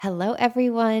Hello,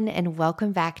 everyone, and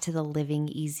welcome back to the Living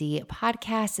Easy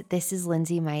podcast. This is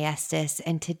Lindsay Maestas,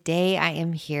 and today I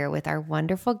am here with our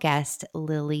wonderful guest,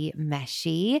 Lily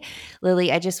Meschi.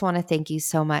 Lily, I just want to thank you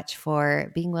so much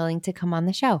for being willing to come on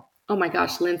the show. Oh my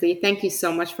gosh, Lindsay, thank you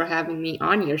so much for having me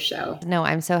on your show. No,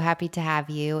 I'm so happy to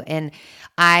have you. And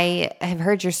I have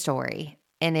heard your story,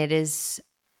 and it is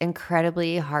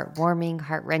incredibly heartwarming,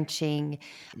 heart wrenching,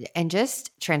 and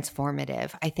just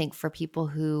transformative. I think for people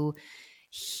who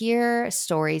hear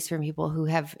stories from people who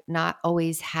have not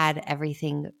always had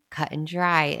everything cut and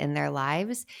dry in their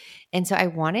lives. And so I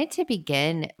wanted to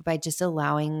begin by just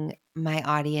allowing my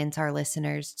audience, our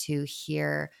listeners, to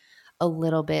hear a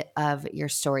little bit of your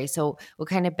story. So we'll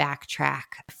kind of backtrack.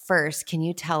 First, can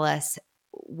you tell us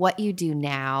what you do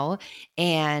now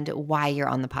and why you're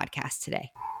on the podcast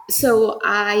today? So,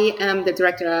 I am the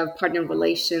director of partner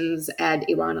relations at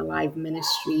Iran Alive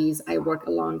Ministries. I work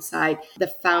alongside the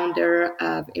founder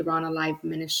of Iran Alive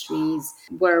Ministries,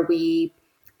 where we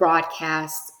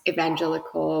broadcast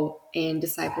evangelical and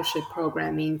discipleship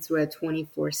programming through a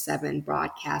 24/7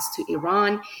 broadcast to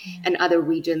Iran and other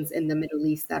regions in the Middle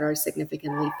East that are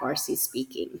significantly Farsi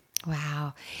speaking.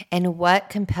 Wow. And what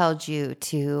compelled you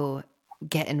to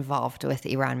get involved with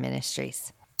Iran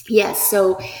Ministries? Yes,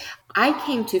 so I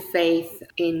came to faith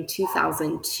in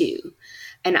 2002.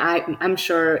 And I'm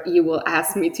sure you will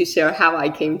ask me to share how I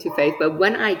came to faith. But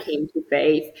when I came to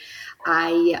faith,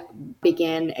 I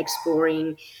began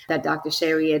exploring that Dr.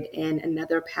 Shariat and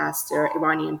another pastor,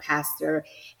 Iranian pastor,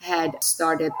 had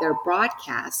started their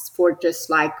broadcasts for just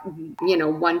like,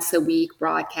 once a week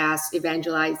broadcast,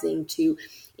 evangelizing to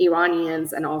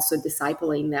Iranians and also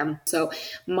discipling them. So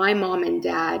my mom and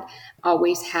dad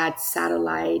always had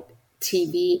satellite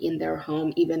TV in their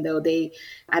home, even though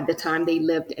at the time they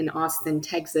lived in Austin,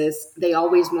 Texas. They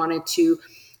always wanted to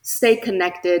stay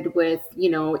connected with,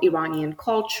 Iranian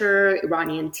culture,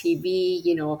 Iranian TV,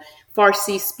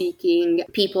 Farsi speaking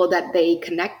people that they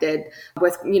connected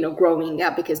with, growing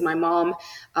up, because my mom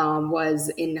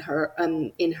was in her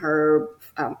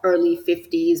early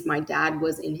 50s. My dad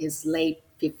was in his late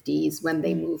 50s when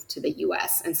they moved to the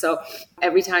US. And so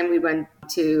every time we went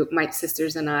to, my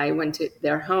sisters and I went to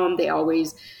their home, they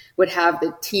always would have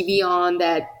the TV on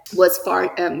that was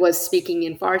speaking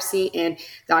in Farsi, and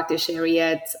Dr.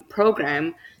 Shariat's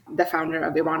program, the founder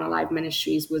of Iran Alive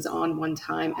Ministries, was on one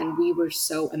time, and we were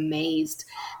so amazed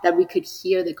that we could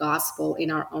hear the gospel in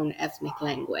our own ethnic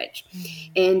language.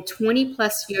 And 20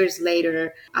 plus years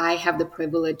later, I have the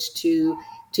privilege to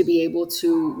be able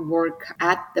to work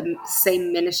at the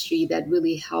same ministry that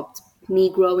really helped me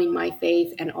grow in my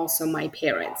faith, and also my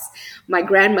parents. My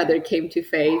grandmother came to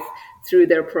faith through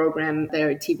their program,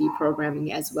 their TV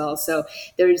programming as well. So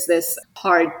there's this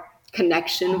hard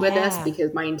connection with us, Yeah.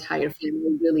 because my entire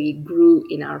family really grew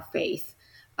in our faith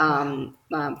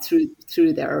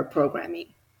through their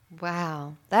programming.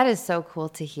 Wow, that is so cool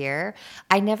to hear.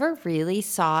 I never really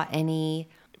saw any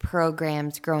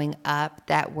programs growing up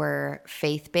that were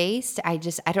faith-based. I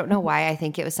don't know why. I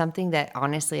think it was something that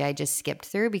honestly I just skipped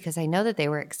through because I know that they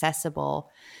were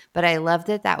accessible, but I love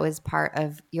that that was part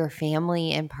of your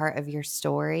family and part of your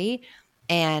story.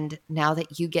 And now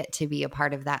that you get to be a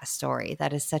part of that story,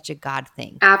 that is such a God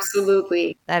thing.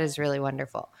 Absolutely. That is really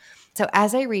wonderful. So,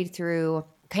 as I read through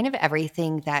kind of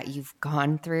everything that you've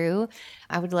gone through,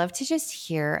 I would love to just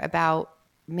hear about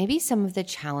maybe some of the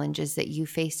challenges that you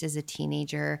faced as a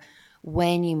teenager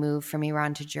when you moved from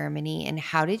Iran to Germany, and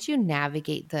how did you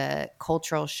navigate the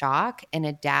cultural shock and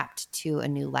adapt to a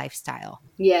new lifestyle?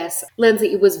 Yes,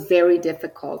 Lindsay, it was very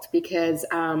difficult because,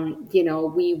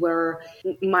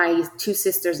 my two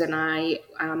sisters and I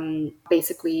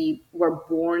basically were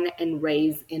born and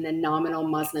raised in a nominal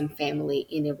Muslim family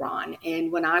in Iran.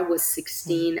 And when I was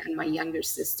 16 and my younger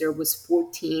sister was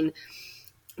 14,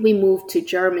 we moved to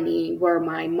Germany, where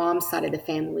my mom's side of the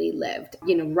family lived.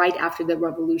 Right after the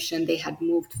revolution, they had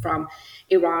moved from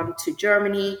Iran to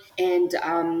Germany, and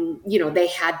they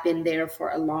had been there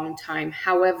for a long time.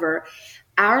 However,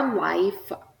 our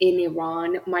life in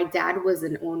Iran, my dad was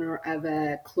an owner of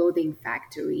a clothing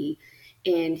factory,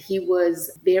 and he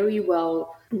was very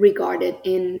well regarded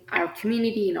in our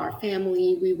community, in our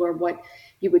family. We were what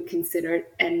you would consider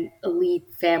an elite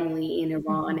family in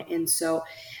Iran. Mhm. And so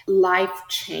life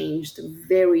changed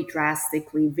very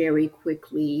drastically, very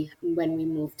quickly when we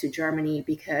moved to Germany,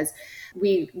 because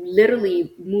we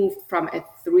literally moved from a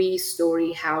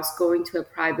 3-story house, going to a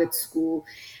private school,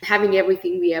 having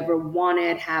everything we ever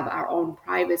wanted, have our own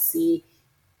privacy,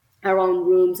 our own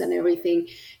rooms and everything,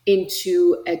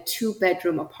 into a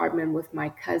two-bedroom apartment with my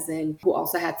cousin who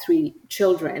also had three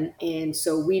children. And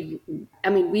so we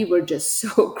were just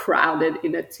so crowded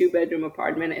in a two-bedroom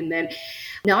apartment. And then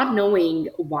not knowing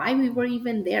why we were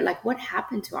even there, like what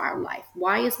happened to our life.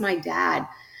 Why is my dad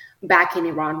back in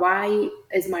Iran? Why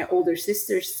is my older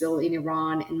sister still in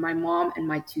Iran? And my mom and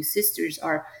my two sisters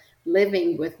are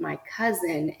living with my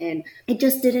cousin. And it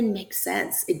just didn't make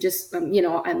sense. It just,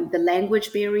 the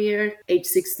language barrier, age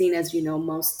 16, as you know,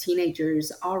 most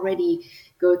teenagers already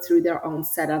go through their own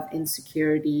set of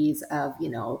insecurities of,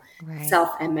 Right.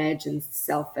 self-image and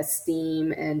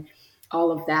self-esteem and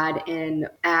all of that. And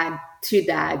add to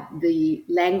that the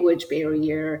language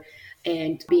barrier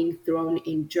and being thrown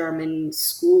in German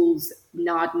schools,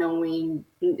 not knowing,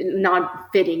 not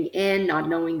fitting in, not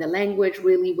knowing the language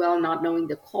really well, not knowing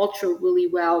the culture really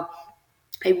well.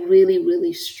 I really,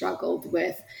 really struggled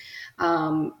with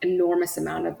enormous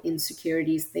amount of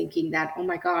insecurities, thinking that, oh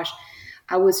my gosh,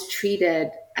 I was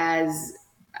treated as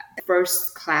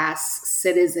first class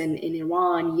citizen in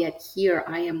Iran, yet here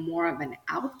I am more of an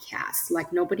outcast.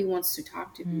 Like nobody wants to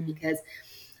talk to me Mm. because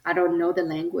I don't know the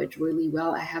language really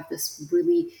well. I have this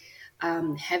really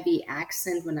heavy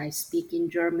accent when I speak in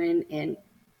German, and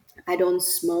I don't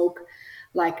smoke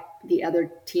like the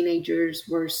other teenagers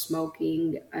were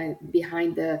smoking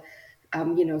behind the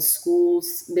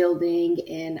schools building,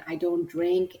 and I don't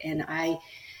drink, and I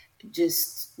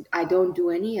don't do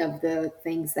any of the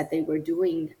things that they were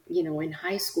doing, in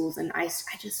high schools. And I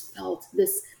just felt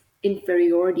this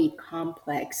inferiority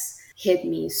complex hit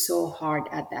me so hard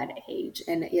at that age.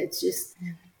 And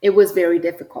it was very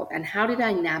difficult. And how did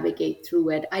I navigate through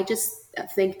it? I just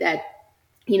think that,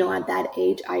 at that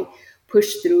age, I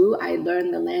pushed through. I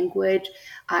learned the language.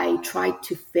 I tried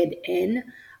to fit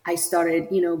in. I started,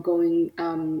 going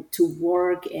to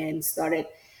work and started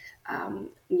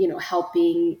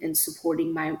helping and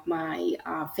supporting my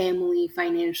family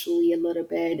financially a little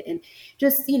bit. And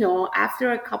just,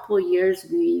 after a couple of years,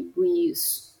 we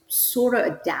sort of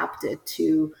adapted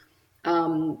to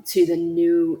the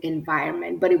new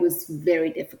environment, but it was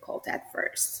very difficult at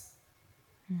first.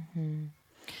 Hmm.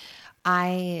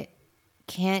 I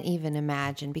can't even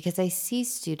imagine because I see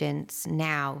students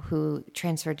now who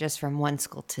transfer just from one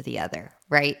school to the other,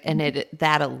 right? And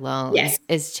that alone Yes.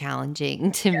 is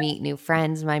challenging to meet new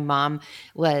friends. My mom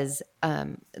was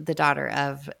the daughter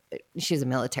of, she was a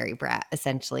military brat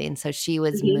essentially. And so she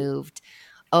was Mhm. moved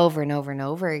over and over and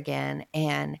over again.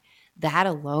 And that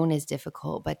alone is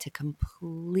difficult, but to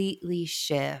completely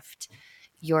shift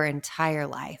your entire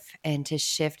life and to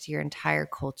shift your entire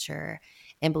culture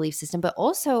and belief system, but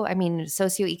also, I mean,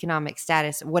 socioeconomic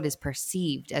status, what is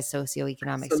perceived as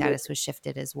socioeconomic status Absolutely. was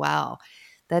shifted as well.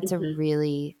 That's a Mhm.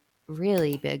 really,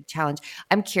 really big challenge.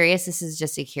 I'm curious, this is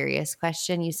just a curious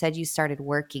question. You said you started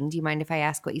working. Do you mind if I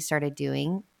ask what you started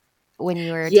doing when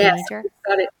you were a Yes, teenager? I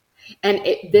started,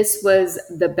 and this was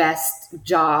the best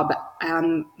job,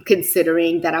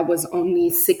 considering that I was only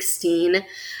 16.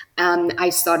 I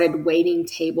started waiting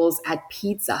tables at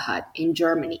Pizza Hut in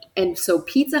Germany. And so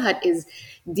Pizza Hut is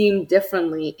deemed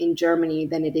differently in Germany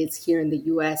than it is here in the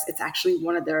US. It's actually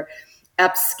one of their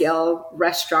upscale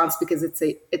restaurants because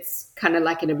it's kind of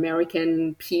like an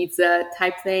American pizza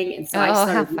type thing. And so I Oh,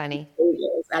 how started waiting funny.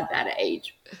 tables at that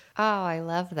age. Oh, I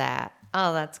love that.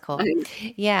 Oh, that's cool. And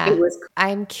it Yeah. was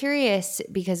I'm curious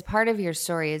because part of your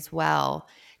story as well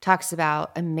talks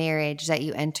about a marriage that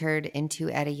you entered into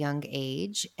at a young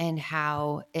age and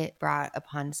how it brought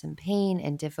upon some pain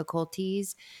and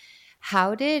difficulties.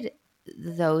 How did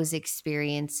those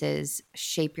experiences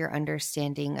shape your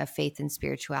understanding of faith and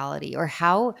spirituality, or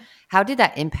how did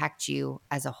that impact you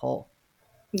as a whole?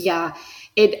 Yeah,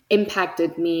 it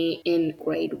impacted me in a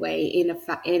great way, in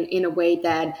a way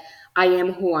that I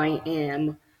am who I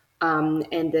am,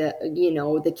 and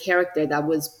the character that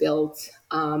was built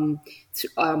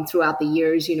throughout the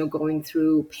years, going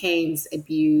through pains,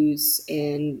 abuse,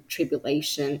 and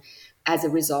tribulation as a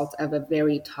result of a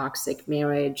very toxic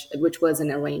marriage, which was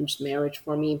an arranged marriage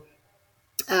for me.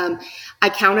 Um, I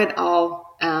count it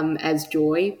all as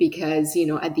joy because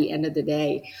at the end of the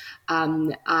day,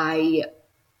 I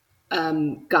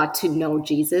got to know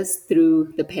Jesus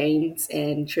through the pains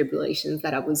and tribulations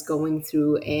that I was going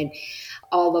through. And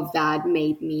all of that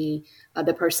made me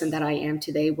the person that I am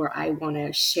today, where I want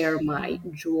to share my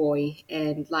Mm. joy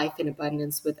and life in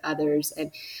abundance with others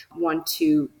and want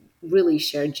to really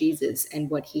share Jesus and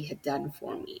what he had done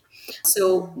for me.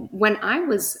 So Mm. when I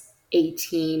was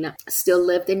 18, still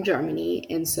lived in Germany.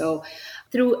 And so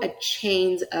through a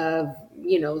chain of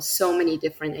so many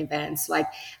different events. Like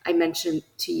I mentioned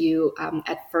to you,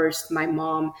 at first, my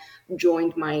mom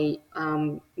joined my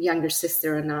younger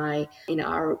sister and I in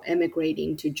our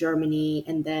immigrating to Germany.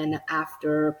 And then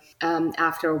after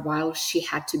a while, she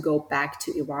had to go back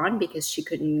to Iran because she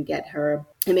couldn't get her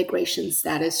immigration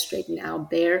status straightened out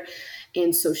there.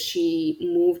 And so she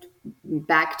moved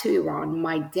back to Iran.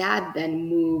 My dad then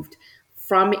moved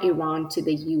from Iran to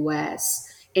the US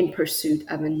in pursuit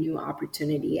of a new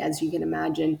opportunity. As you can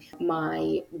imagine,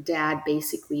 my dad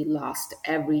basically lost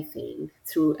everything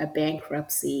through a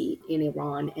bankruptcy in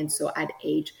Iran. And so at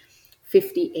age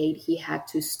 58, he had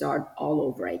to start all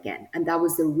over again. And that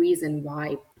was the reason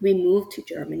why we moved to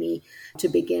Germany to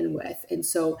begin with. And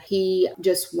so he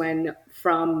just went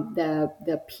from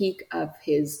the peak of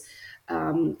his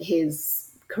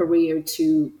career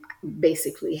to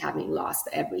basically having lost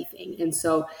everything. And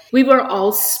so we were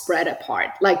all spread apart.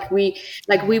 Like we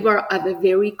Right. were of a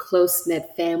very close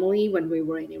knit family when we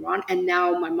were in Iran. And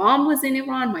now my mom was in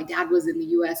Iran, my dad was in the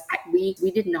US. We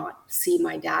did not see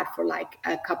my dad for like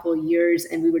a couple of years,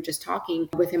 and we were just talking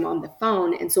with him on the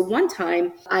phone. And so one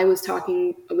time I was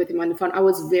talking with him on the phone. I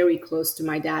was very close to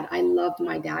my dad. I loved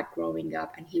my dad growing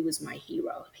up, and he was my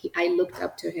hero. I looked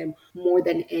up to him more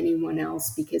than anyone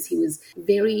else because he was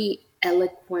very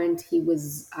eloquent. He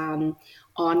was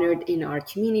honored in our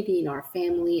community, in our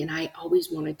family, and I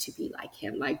always wanted to be like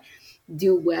him, like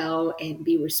do well and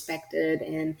be respected,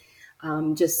 and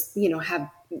just have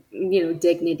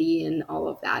dignity and all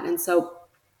of that. And so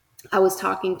I was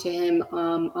talking to him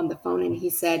on the phone, and he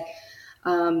said,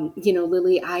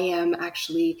 Lily, I am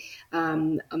actually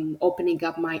opening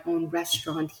up my own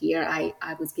restaurant here.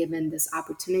 I was given this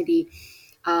opportunity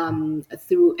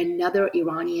through another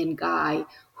Iranian guy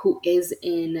who is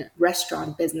in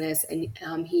restaurant business,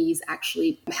 and he's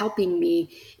actually helping me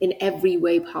in every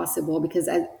way possible because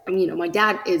my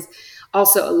dad is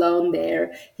also alone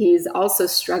there. He's also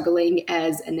struggling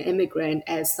as an immigrant,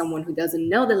 as someone who doesn't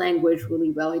know the language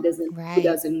really well. Who Right.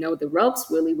 doesn't know the ropes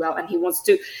really well, and he wants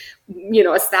to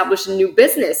establish a new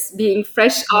business being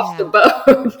fresh off the Yeah.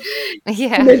 boat in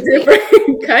Yeah. a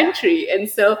different country. And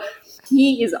so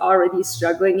he is already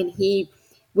struggling, and he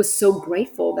was so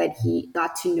grateful that he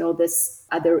got to know this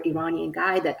other Iranian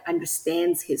guy that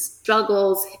understands his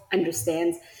struggles,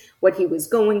 understands what he was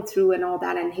going through and all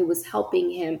that. And he was helping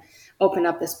him open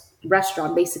up this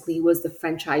restaurant. Basically, he was the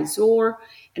franchisor,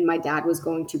 and my dad was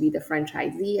going to be the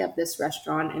franchisee of this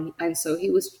restaurant. And so he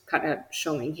was kind of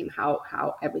showing him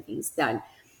how everything's done.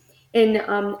 And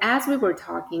as we were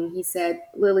talking, he said,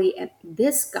 Lily, and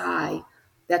this guy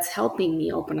that's helping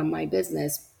me open up my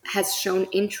business has shown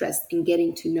interest in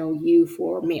getting to know you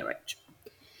for marriage.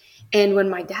 And when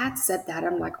my dad said that,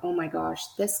 I'm like, oh my gosh,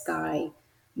 this guy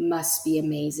must be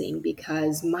amazing,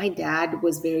 because my dad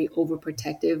was very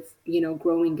overprotective.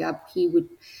 Growing up, he would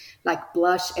like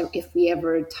blush if we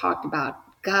ever talked about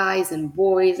guys and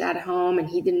boys at home, and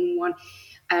he didn't want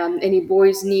any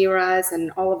boys near us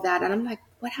and all of that. And I'm like,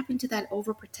 what happened to that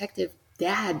overprotective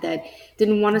dad that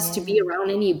didn't want us to be Yeah. around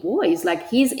any boys? Like,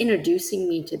 he's introducing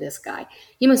me to this guy.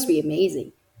 He must be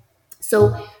amazing.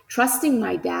 So, trusting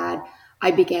my dad,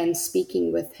 I began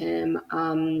speaking with him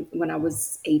when I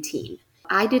was 18.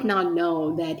 I did not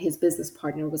know that his business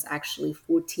partner was actually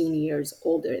 14 years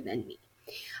older than me.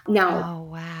 Now, Oh,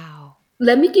 wow.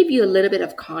 let me give you a little bit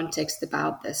of context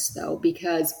about this, though,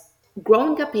 because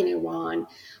growing up in Iran,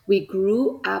 we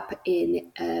grew up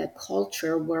in a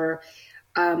culture where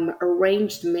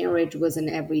arranged marriage was an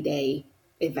everyday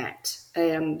event.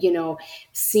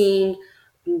 Seeing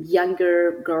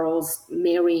younger girls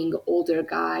marrying older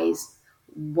guys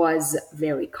was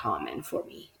very common for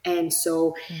me. And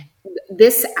so Mm.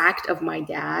 this act of my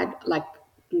dad, like,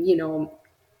 you know,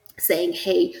 saying,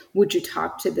 hey, would you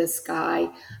talk to this guy?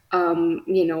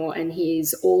 And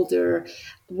he's older,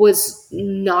 was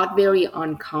not very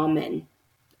uncommon.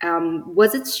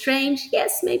 Was it strange?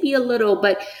 Yes, maybe a little,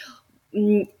 but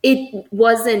it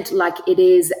wasn't like it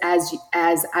is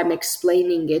as I'm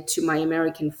explaining it to my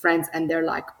American friends, and they're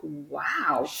like,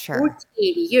 wow, Sure.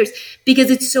 14 years,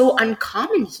 because it's so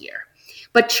uncommon here.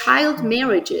 But child Mhm.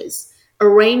 marriages,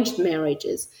 arranged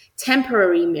marriages,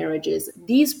 temporary marriages,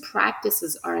 these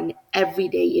practices are an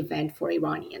everyday event for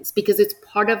Iranians because it's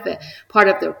part of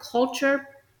their culture.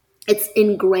 It's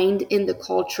ingrained in the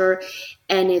culture,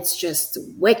 and it's just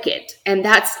wicked. And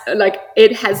that's like,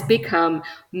 it has become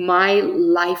my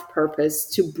life purpose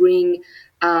to bring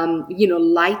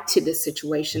light to the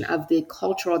situation of the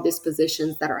cultural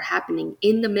dispositions that are happening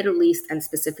in the Middle East, and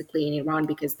specifically in Iran,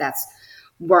 because that's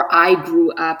where I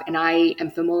grew up, and I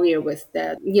am familiar with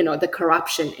the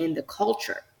corruption in the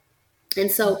culture.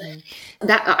 And so Hmm.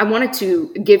 that I wanted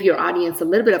to give your audience a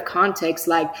little bit of context.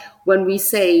 Like when we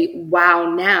say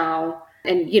wow now,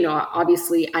 and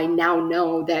obviously I now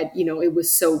know that it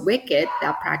was so wicked,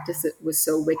 that practice, it was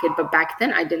so wicked, but back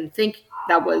then I didn't think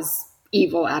that was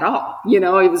evil at all.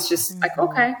 It was just like, Hmm.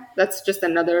 okay, that's just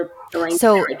another arranged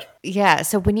So, marriage. yeah.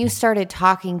 So, when you started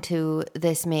talking to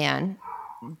this man,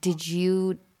 did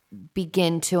you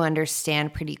begin to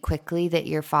understand pretty quickly that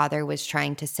your father was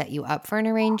trying to set you up for an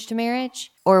arranged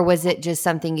marriage? Or was it just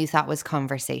something you thought was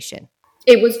conversation?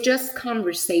 It was just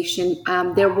conversation.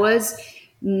 There was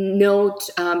no,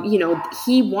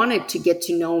 he wanted to get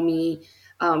to know me.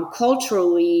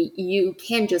 Culturally, you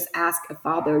can't just ask a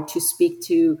father to speak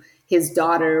to his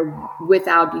daughter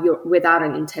without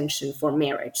an intention for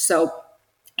marriage. So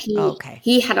Okay.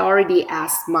 he had already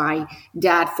asked my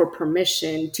dad for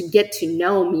permission to get to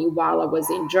know me while I was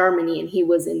in Germany and he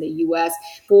was in the US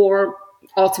for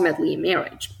ultimately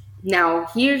marriage. Now,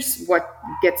 here's what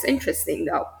gets interesting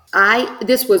though. I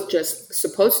This was just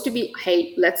supposed to be,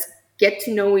 hey, let's get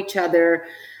to know each other,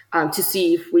 to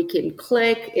see if we can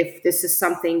click, if this is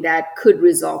something that could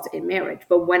result in marriage.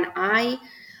 But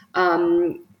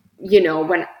um,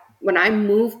 when I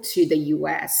moved to the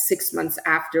US 6 months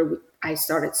after I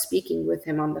started speaking with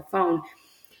him on the phone,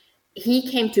 he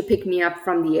came to pick me up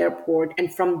from the airport.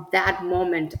 And from that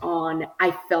moment on,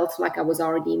 I felt like I was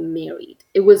already married.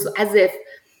 It was as if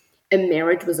a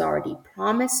marriage was already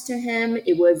promised to him.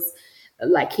 It was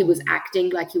like he was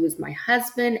acting like he was my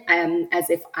husband, and as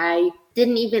if I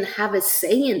didn't even have a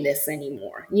say in this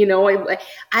anymore.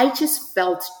 I just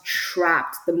felt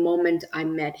trapped the moment I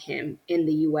met him in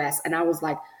the US, and I was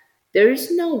like,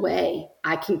 there's no way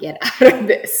I can get out of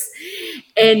this.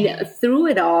 And Hmm. through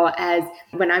it all, as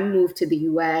when I moved to the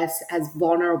US, as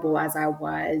vulnerable as I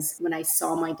was, when I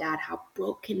saw my dad, how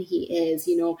broken he is,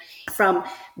 from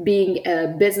being a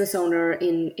business owner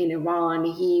in Iran,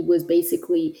 he was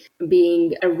basically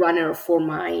being a runner for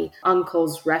my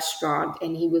uncle's restaurant.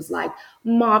 And he was like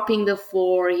mopping the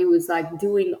floor. He was like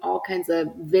doing all kinds of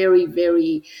very,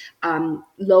 very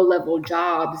low level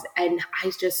jobs. And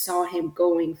I just saw him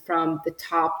going from the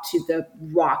top to the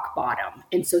rock bottom.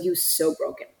 And so he was so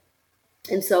broken.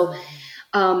 And so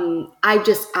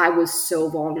I was so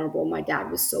vulnerable. My dad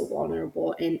was so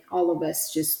vulnerable, and all of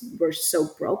us just were so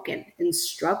broken and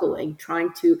struggling,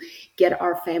 trying to get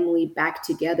our family back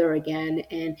together again.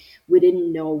 And we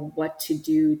didn't know what to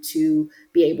do to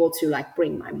be able to like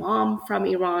bring my mom from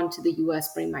Iran to the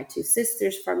US, bring my two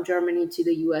sisters from Germany to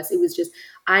the US. It was just,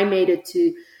 I made it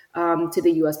to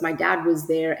the US. My dad was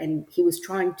there, and he was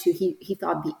trying to, he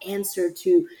thought the answer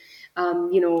to,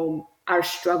 our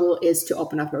struggle is to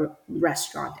open up a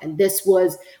restaurant. And this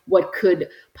was what could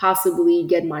possibly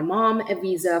get my mom a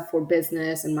visa for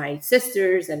business and my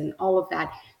sisters and all of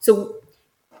that. So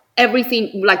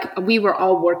everything, like we were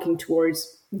all working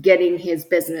towards getting his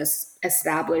business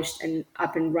established and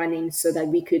up and running so that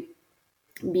we could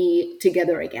be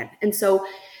together again. And so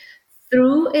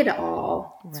through it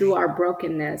all, through Right. our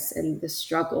brokenness and the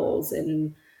struggles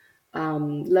and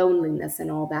loneliness and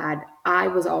all that, I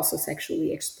was also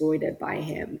sexually exploited by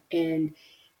him. And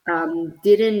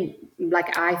didn't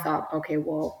like, I thought, okay,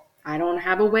 well, I don't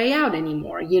have a way out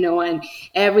anymore, and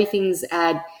everything's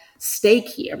at stake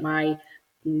here. My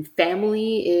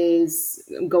family is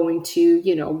going to,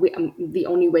 the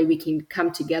only way we can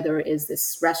come together is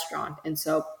this restaurant. And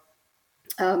so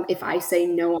if I say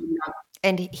no, I'm not.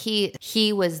 And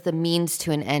he was the means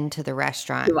to an end to the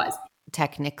restaurant, It was.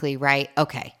 technically, right?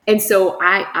 Okay. And so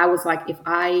I was like, if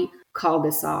I call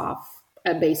this off,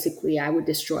 basically I would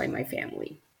destroy my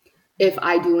family. If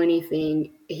I do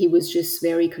anything, he was just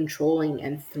very controlling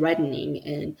and threatening,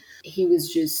 and he was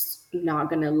just not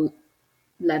gonna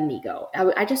let me go.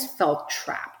 I just felt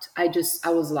trapped. I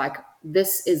was like,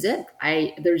 this is it.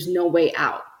 There's no way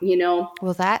out,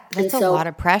 Well, And that's a so, lot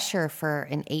of pressure for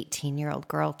an 18-year-old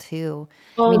girl too.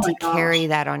 I oh mean, my to gosh, carry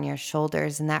that on your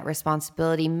shoulders and that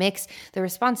responsibility, mix the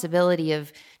responsibility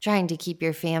of trying to keep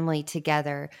your family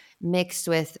together mixed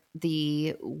with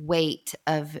the weight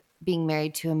of being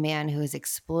married to a man who is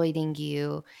exploiting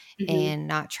you hmm and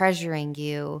not treasuring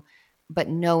you, but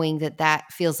knowing that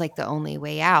that feels like the only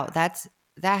way out. That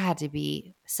had to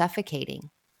be suffocating.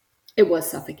 it was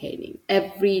suffocating.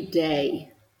 Every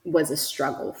day was a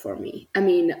struggle for me. I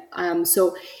mean,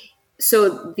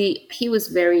 so the he was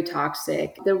very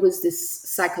toxic. There was this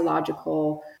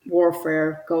psychological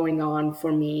warfare going on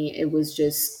for me. It was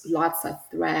just lots of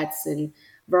threats and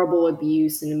verbal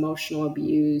abuse and emotional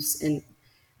abuse. And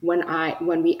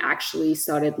when we actually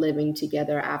started living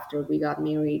together after we got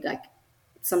married, like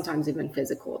sometimes even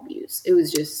physical abuse. It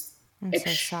was just I'm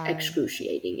so sorry.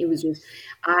 excruciating. It was just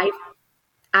I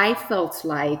I felt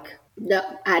like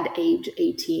at age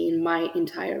 18, my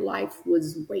entire life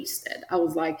was wasted. I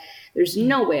was like, there's Mm.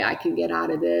 no way I can get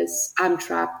out of this. I'm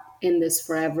trapped in this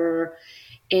forever.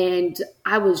 And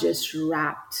I was just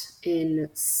wrapped in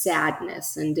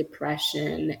sadness and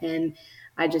depression. And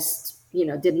I just,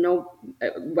 didn't know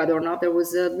whether or not there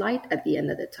was a light at the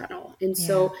end of the tunnel. And Yeah.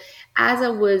 so as I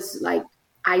was like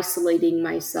isolating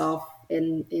myself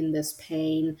in this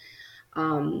pain,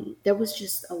 there was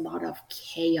just a lot of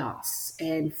chaos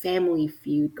and family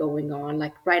feud going on.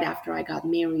 Like right after I got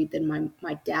married, then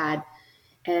my dad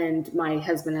and my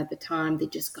husband at the time, they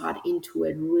just got into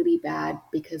it really bad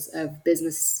because of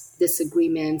business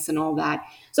disagreements and all that.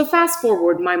 So fast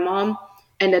forward, my mom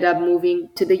ended up moving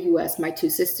to the US. My two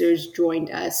sisters joined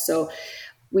us. So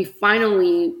we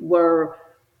finally were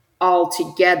all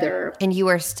together. And you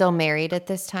were still married at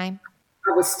this time?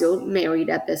 I was still married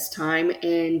at this time,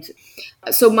 and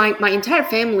so my entire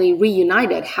family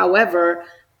reunited. However,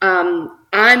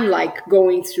 I'm like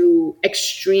going through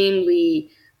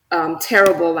extremely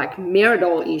terrible like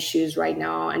marital issues right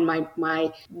now, and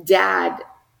my dad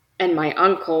and my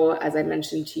uncle, as I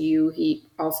mentioned to you, he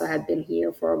also had been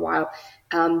here for a while.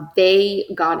 They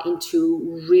got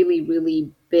into really,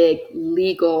 really big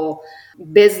legal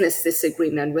business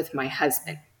disagreement with my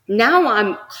husband. Now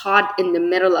I'm caught in the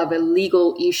middle of a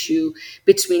legal issue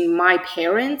between my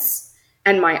parents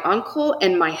and my uncle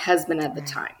and my husband at the Right.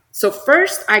 time. So,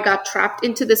 first, I got trapped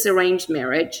into this arranged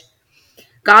marriage,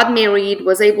 got married,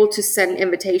 was able to send an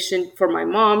invitation for my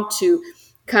mom to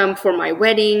come for my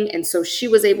wedding. And so she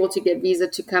was able to get visa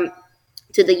to come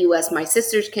to the US. My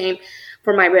sisters came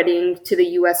for my wedding to the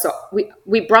US. So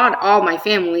we brought all my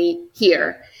family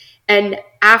here. And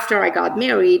after I got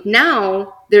married,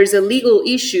 now there's a legal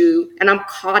issue and I'm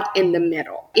caught in the Mm.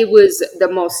 middle. It was the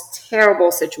most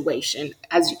terrible situation,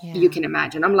 as you Yeah. can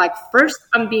imagine. I'm like, first,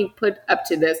 I'm being put up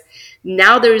to this.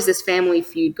 Now there's this family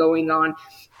feud going on.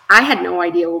 I had no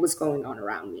idea what was going on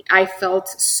around me. I felt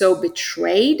so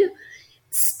betrayed,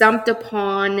 stumped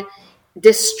upon,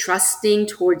 distrusting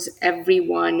towards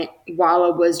everyone while I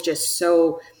was just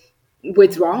so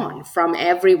withdrawn Mhm. from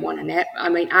everyone. And I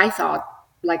mean, I thought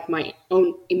like my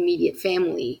own immediate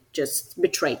family just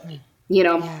betrayed Mm. me.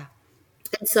 Yeah.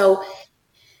 And so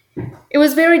it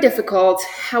was very difficult.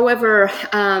 However,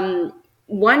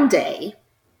 one day,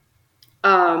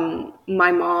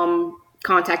 my mom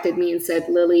contacted me and said,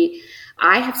 Lily,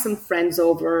 I have some friends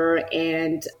over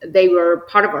and they were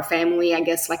part of our family, I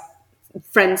guess, like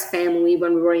friends' family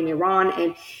when we were in Iran,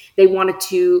 and they wanted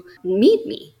to meet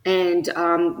me. And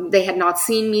they had not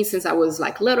seen me since I was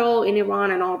like little in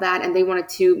Iran and all that, and they wanted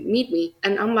to meet me.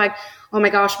 And I'm like, oh my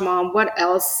gosh, mom, what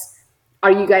else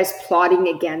are you guys plotting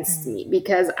against Mm. me?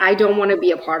 Because I don't want to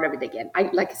be a part of it again.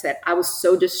 Like I said, I was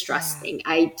so Yeah. distrusting.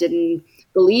 I didn't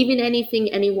believe in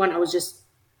anything, anyone. I was just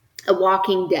a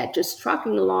walking dead, just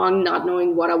trucking along, not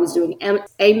knowing what I was doing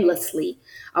aimlessly.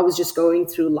 I was just going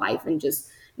through life and just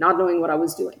not knowing what I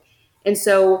was doing. And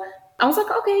so I was like,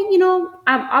 okay,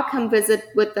 I'll come visit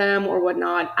with them or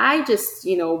whatnot. I just,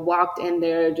 walked in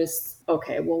there, just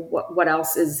okay. Well, what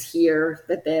else is here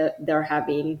that they're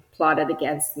having plotted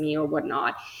against me or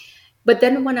whatnot? But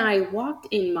then when I walked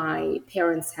in my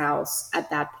parents' house at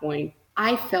that point,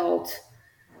 I felt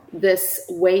this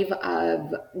wave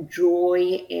of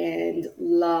joy and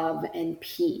love and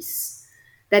peace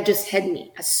that just hit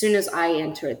me as soon as I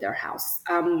entered their house,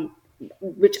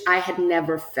 which I had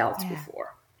never felt Yeah.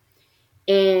 before.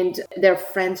 And their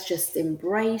friends just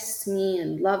embraced me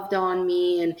and loved on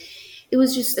me, and it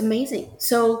was just amazing.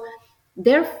 So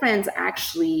their friends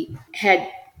actually had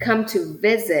come to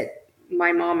visit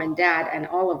my mom and dad and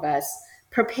all of us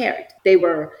prepared. They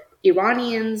were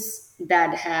Iranians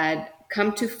that had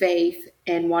come to faith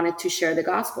and wanted to share the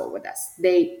gospel with us.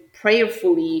 They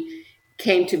prayerfully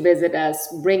came to visit us,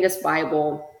 bring us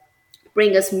Bible,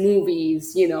 bring us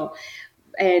movies,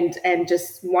 and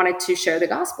just wanted to share the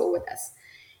gospel with us.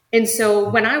 And so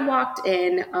when I walked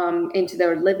in into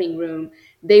their living room,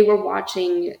 they were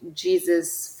watching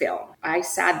Jesus film. I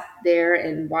sat there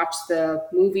and watched the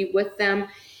movie with them.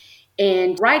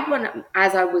 And right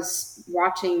as I was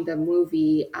watching the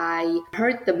movie, I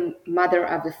heard the mother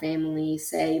of the family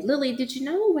say, Lily, did you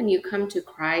know when you come to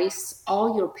Christ,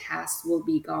 all your past will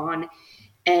be gone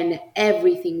and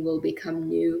everything will become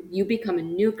new? You become a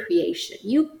new creation.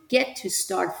 You get to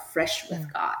start fresh with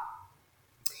Mm. God.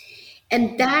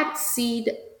 And that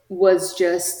seed was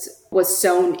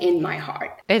sown in my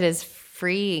heart. It is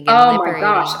freeing and Oh my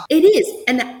gosh, liberating. it is.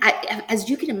 And as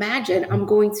you can imagine, I'm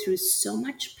going through so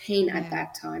much pain at Yeah.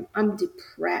 that time. I'm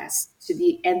depressed to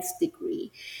the nth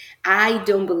degree. I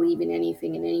don't believe in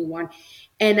anything and anyone.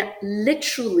 And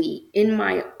literally, in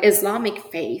my Islamic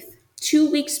faith,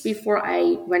 2 weeks before I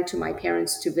went to my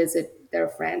parents to visit their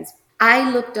friends, I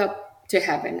looked up to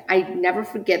heaven. I never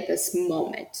forget this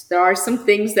moment. There are some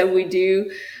things that we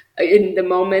do in the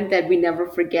moment that we never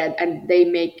forget, and they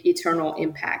make eternal Mhm.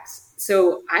 impacts.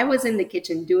 So I was in the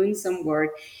kitchen doing some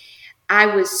work. I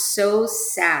was so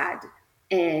sad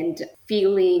and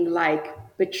feeling like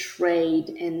betrayed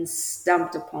and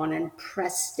stumped upon and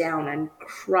pressed down and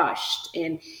crushed.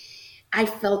 And I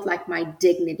felt like my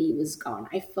dignity was gone.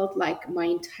 I felt like my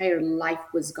entire life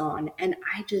was gone. And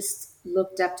I just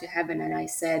looked up to heaven and I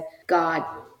said, God,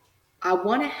 I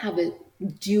want to have a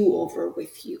do over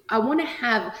with you. I want to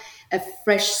have a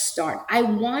fresh start. I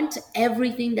want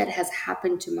everything that has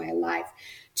happened to my life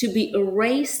to be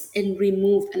erased and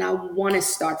removed, and I want to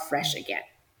start fresh again.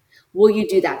 Will you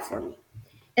do that for me?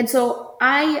 And so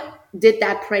I did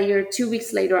that prayer. 2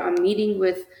 weeks later, I'm meeting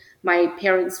with my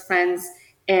parents' friends,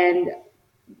 and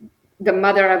the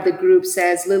mother of the group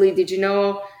says, Lily, did you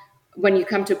know when you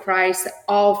come to Christ,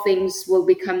 all things will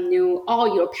become new,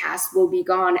 all your past will be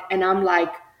gone? And I'm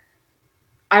like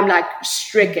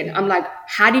stricken. I'm Mhm. like,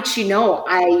 how did she know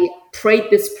I prayed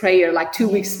this prayer like 2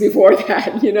 weeks Yeah. before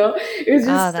that? It was Oh,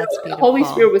 just that's the Holy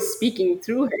Spirit beautiful. was speaking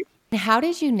through her. How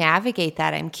did you navigate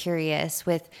that? I'm curious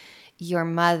with your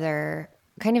mother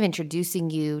kind of introducing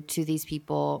you to these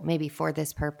people, maybe for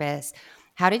this purpose.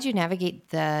 How did you navigate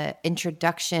the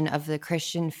introduction of the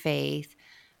Christian faith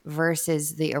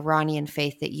versus the Iranian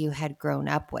faith that you had grown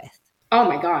up with? Oh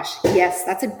my gosh. Yes,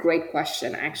 that's a great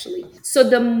question, actually. So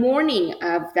the morning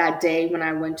of that day when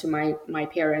I went to my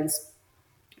parents,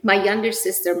 my younger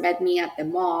sister met me at the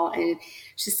mall and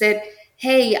she said,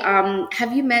 hey,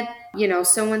 have you met,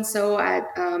 so and so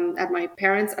at my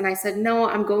parents? And I said, no,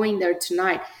 I'm going there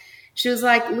tonight. She was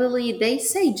like, Lily, they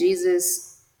say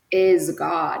Jesus is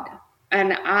God.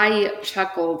 And I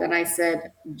chuckled and I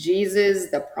said,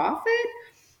 Jesus the prophet?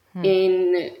 Hmm.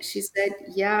 And she said,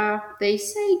 yeah, they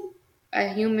say a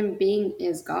human being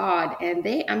is God. And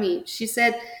she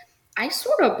said, I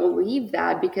sort of believe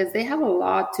that because they have a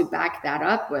lot to back that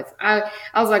up with. I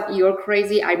was like, you're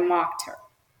crazy. I mocked her.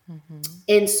 Mhm.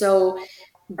 And so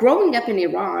growing up in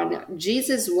Iran,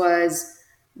 Jesus was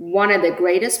one of the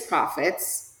greatest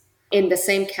prophets in the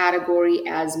same category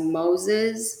as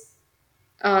Moses,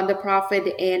 the prophet,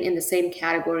 and in the same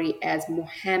category as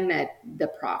Muhammad, the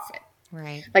prophet.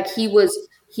 Right. Like he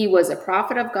was a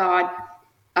prophet of God.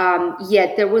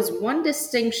 Yet there was one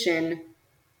distinction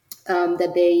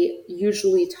that they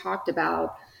usually talked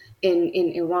about in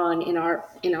Iran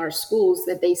in our schools,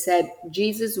 that they said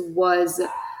Jesus was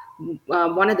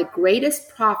one of the greatest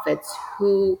prophets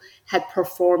who had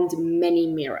performed many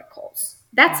miracles.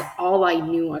 That's Mm. all I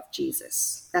knew of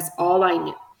Jesus. That's Mhm. all I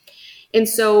knew. And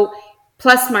so,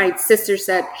 plus my sister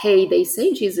said, hey, they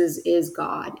say Jesus is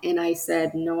God. And I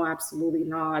said, no, absolutely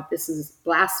not. This is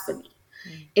blasphemy.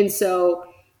 Mm. And so,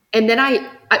 and then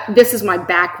this is my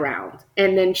background.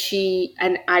 And then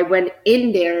I went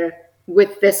in there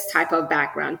with this type of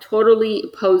background, totally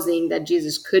opposing that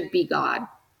Jesus could be God,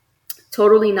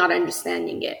 totally not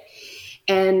understanding it.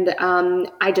 And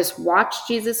I just watched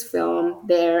Jesus film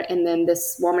there. And then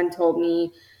this woman told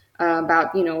me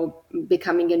about,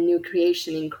 becoming a new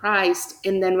creation in Christ.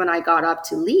 And then when I got up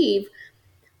to leave,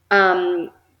 um,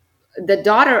 the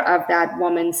daughter of that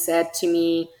woman said to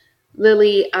me,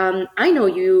 Lily, I know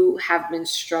you have been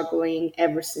struggling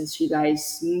ever since you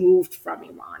guys moved from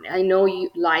Iran. I know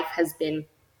life has been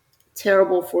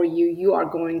terrible for you. You are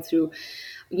going through,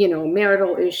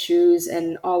 marital issues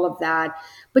and all of that.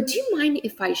 But do you mind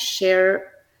if I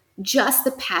share just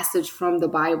the passage from the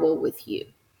Bible with you?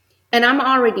 And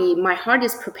my heart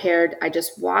is prepared. I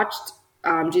just watched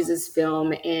Jesus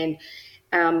film, and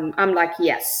I'm like,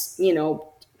 yes,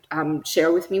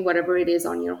 share with me whatever it is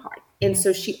on your heart. And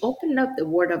so Mhm. she opened up the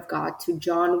word of God to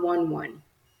John 1:1.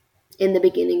 In the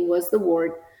beginning was the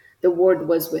word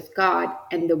was with God,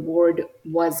 and the word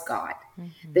was God.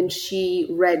 Then Mhm. she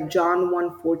read John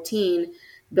 1:14,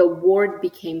 the word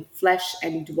became flesh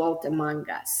and dwelt among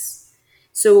us.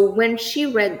 So when she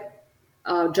read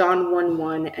John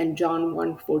 1:1 and John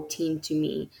 1:14 to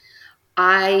me,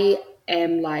 I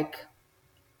am like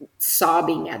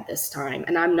sobbing at this time,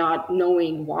 and I'm not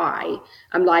knowing why.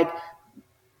 I'm like,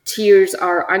 tears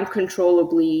are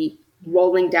uncontrollably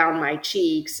rolling down my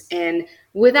cheeks. And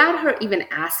without her even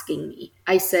asking me,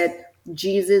 I said,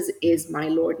 Jesus is my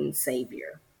Lord and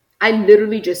Savior. I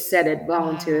literally just said it Wow.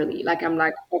 voluntarily. Like I'm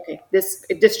like, okay, this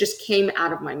just came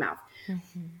out of my mouth. Hmm.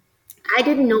 I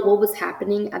didn't know what was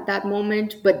happening at that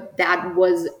moment, but that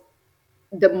was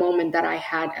the moment that I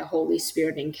had a Holy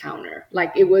Spirit encounter.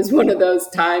 Like it Hmm. was one of those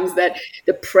times that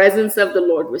the presence of the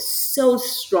Lord was so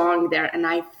strong there, and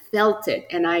I felt it.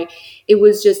 And it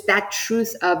was just that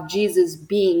truth of Jesus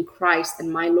being Christ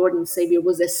and my Lord and Savior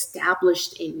was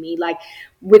established in me, like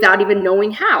without even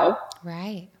knowing how.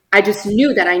 Right. I just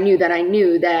knew that I knew that I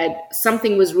knew that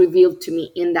something was revealed to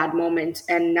me in that moment.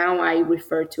 And now I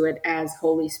refer to it as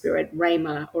Holy Spirit,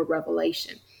 Rhema, or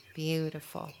revelation.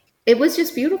 Beautiful. It was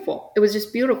just beautiful. It was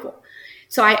just beautiful.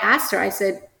 So I asked her, I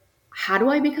said, how do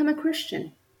I become a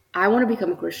Christian? I want to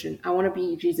become a Christian. I want to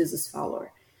be Jesus's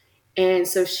follower. And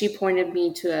so she pointed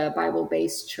me to a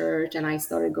Bible-based church, and I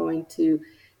started going to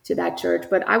that church.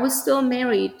 But I was still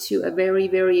married to a very,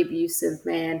 very abusive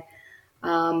man.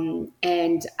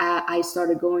 And I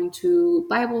started going to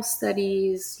Bible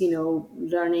studies,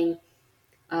 learning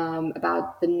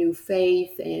about the new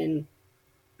faith and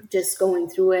just going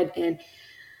through it. And,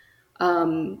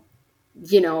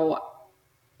 you know,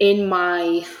 in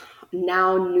my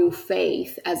now new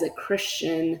faith as a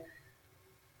Christian,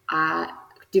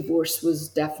 divorce was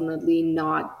definitely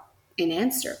not an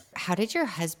answer. How did your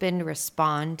husband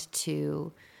respond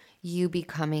to you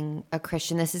becoming a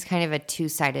Christian? This is kind of a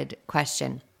two-sided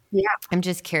question. Yeah. I'm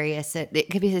just curious. It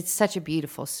could be, it's such a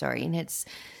beautiful story, and it's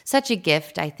such a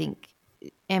gift, I think.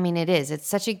 I mean, it is. It's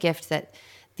such a gift that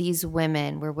these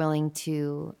women were willing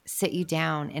to sit you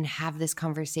down and have this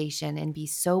conversation and be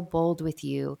so bold with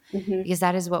you, Hmm. because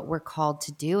that is what we're called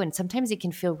to do. And sometimes it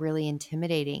can feel really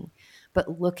intimidating,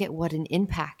 but look at what an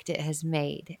impact it has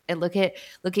made. And look at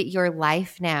your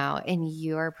life now, and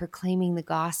you're proclaiming the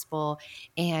gospel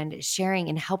and sharing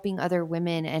and helping other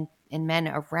women and men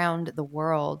around the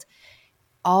world,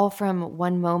 all from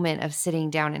one moment of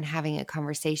sitting down and having a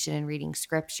conversation and reading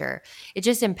scripture. It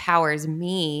just empowers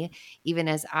me, even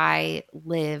as I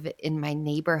live in my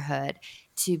neighborhood,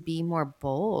 to be more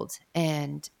bold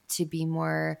and to be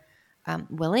more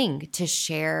willing to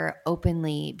share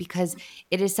openly, because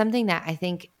it is something that I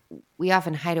think we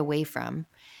often hide away from,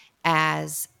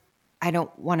 as I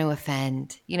don't want to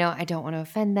offend. I don't want to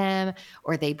offend them,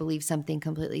 or they believe something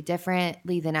completely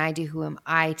differently than I do. Who am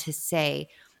I to say?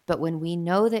 But when we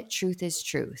know that truth is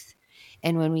truth,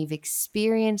 and when we've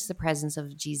experienced the presence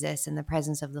of Jesus and the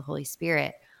presence of the Holy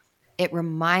Spirit, it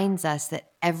reminds us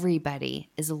that everybody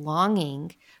is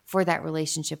longing for that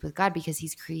relationship with God, because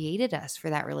He's created us for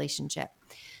that relationship.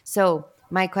 So,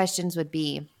 my questions would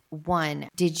be: one,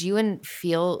 did you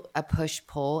feel a push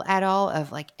pull at all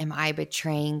of like, am I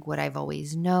betraying what I've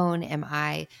always known?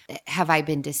 Have I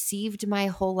been deceived my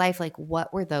whole life? Like,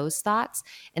 what were those thoughts?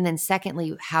 And then,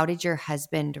 secondly, how did your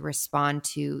husband respond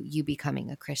to you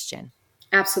becoming a Christian?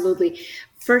 Absolutely.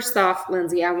 First off,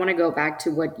 Lindsay, I want to go back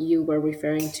to what you were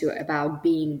referring to about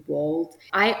being bold.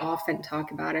 I often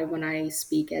talk about it when I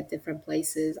speak at different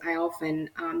places. I often,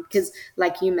 because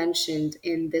like you mentioned,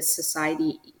 in this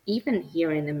society, even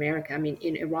here in America, I mean,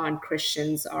 in Iran,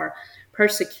 Christians are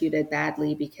persecuted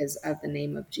badly because of the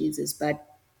name of Jesus. But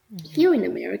Hmm. here in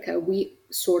America, we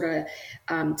sort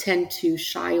of tend to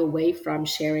shy away from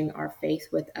sharing our faith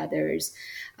with others.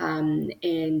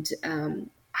 And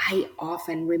I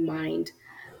often remind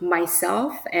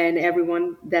myself and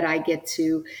everyone that I get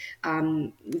to,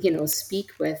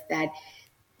 speak with that,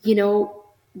 you know,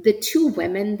 the two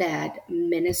women that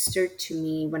ministered to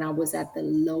me when I was at the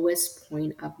lowest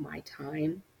point of my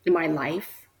time in my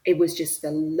life, it was just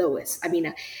the lowest. I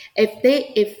mean,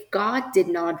 if God did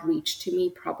not reach to me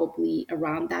probably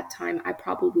around that time, I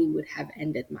probably would have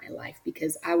ended my life,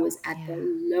 because I was at the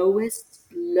Yeah.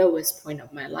 lowest point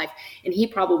of my life. And he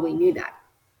probably knew that.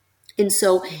 And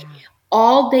so Yeah.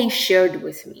 all they shared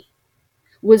with me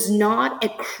was not a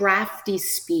crafty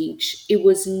speech. It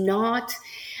was not,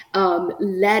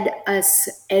 let us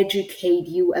educate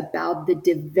you about the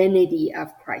divinity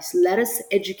of Christ. Let us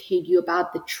educate you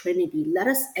about the Trinity. Let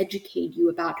us educate you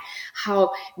about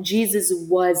how Jesus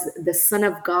was the Son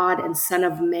of God and Son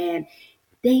of Man.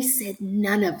 They said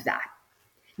none of that.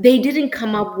 They didn't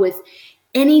come up with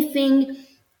anything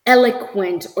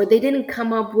eloquent, or they didn't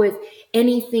come up with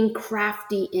anything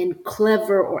crafty and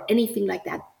clever or anything like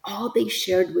that. All they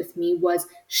shared with me was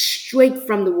straight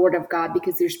from the Word of God,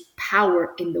 because there's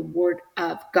power in the Word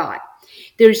of God.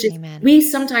 There's just, Amen. we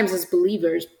sometimes as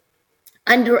believers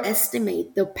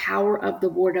underestimate the power of the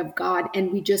Word of God,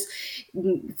 and we just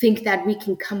think that we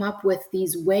can come up with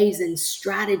these ways and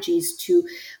strategies to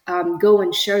go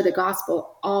and share the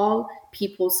gospel. All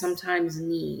people sometimes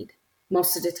need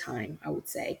most of the time, I would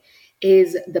say,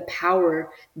 is the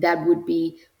power that would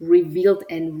be revealed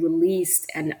and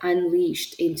released and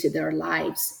unleashed into their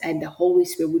lives. And the Holy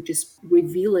Spirit would just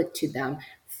reveal it to them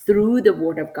through the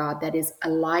Word of God that is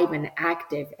alive and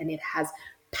active, and it has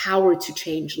power to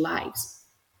change lives.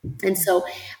 And so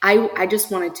I just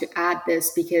wanted to add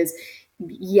this because,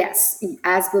 yes,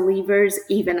 as believers,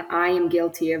 even I am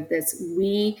guilty of this.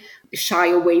 We shy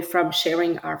away from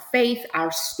sharing our faith,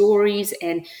 our stories,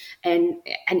 and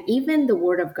and even the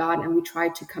Word of God, and we try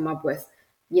to come up with,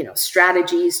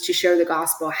 strategies to share the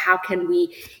gospel. How can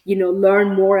we,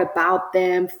 learn more about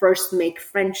them, first make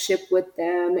friendship with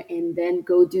them, and then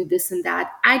go do this and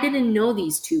that. I didn't know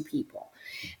these two people.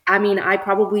 I mean, I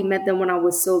probably met them when I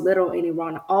was so little in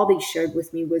Iran. All they shared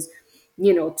with me was,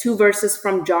 two verses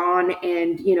from John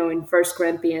and, in First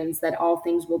Corinthians, that all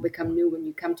things will become new when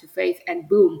you come to faith. And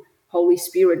boom, Holy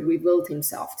Spirit revealed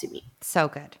himself to me. So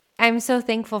good. I'm so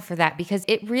thankful for that because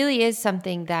it really is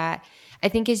something that I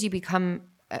think as you become,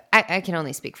 I can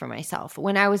only speak for myself.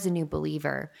 When I was a new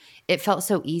believer, it felt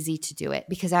so easy to do it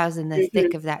because I was in the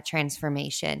thick Mhm. of that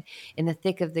transformation, in the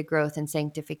thick of the growth and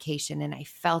sanctification. And I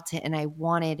felt it and I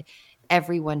wanted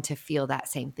everyone to feel that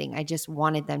same thing. I just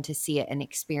wanted them to see it and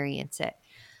experience it.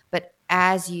 But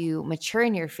as you mature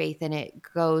in your faith and it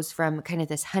goes from kind of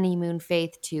this honeymoon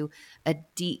faith to a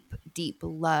deep, deep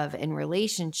love and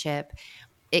relationship,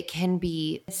 it can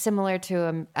be similar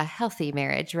to a healthy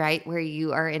marriage, right? Where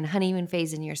you are in honeymoon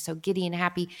phase and you're so giddy and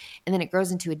happy. And then it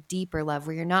grows into a deeper love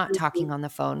where you're not Mhm. talking on the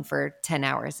phone for 10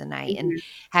 hours a night and Mhm.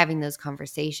 having those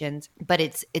conversations, but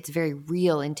it's very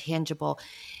real and tangible.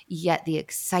 Yet the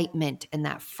excitement and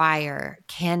that fire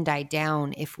can die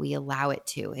down if we allow it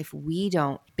to. If we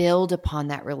don't build upon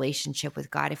that relationship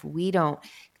with God, if we don't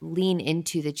lean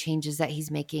into the changes that he's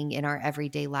making in our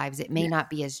everyday lives, it may not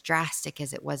be as drastic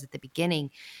as it was at the beginning,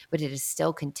 but it is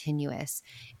still continuous.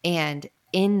 And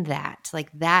in that,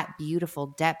 like that beautiful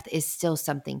depth is still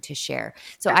something to share.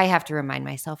 So I have to remind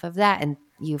myself of that. And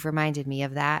you've reminded me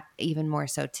of that even more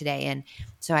so today. And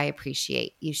so I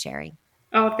appreciate you sharing.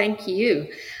 Oh, thank you.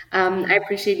 I Yeah.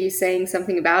 appreciate you saying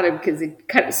something about it because it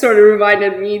kind of sort of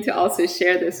reminded me to also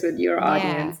share this with your Yeah.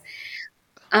 audience.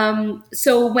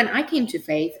 So when I came to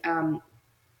faith,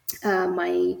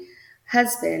 my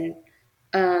husband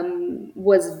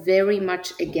was very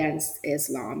much against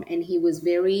Islam, and he was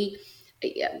very,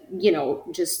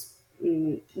 just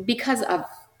because of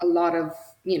a lot of,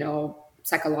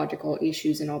 psychological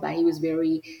issues and all that. He was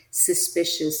very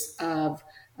suspicious of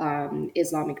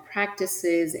Islamic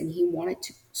practices, and he wanted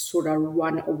to sort of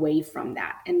run away from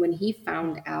that. And when he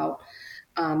found Mm. out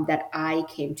that I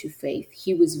came to faith,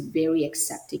 he was very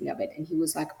accepting of it. And he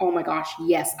was like, oh my gosh,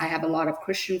 yes, I have a lot of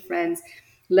Christian friends.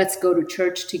 Let's go to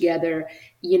church together.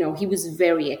 He was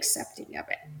very accepting of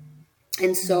it.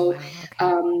 And Oh, so wow.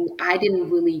 Okay. I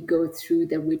didn't really go through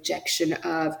the rejection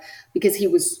of, because he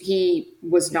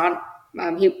was not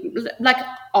he, like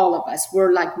all of us,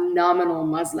 we're like nominal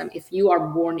Muslim. If you are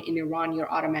born in Iran,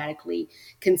 you're automatically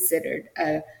considered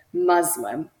a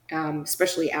Muslim,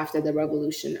 especially after the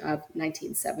revolution of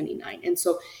 1979. And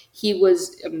so he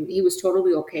was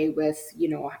totally okay with,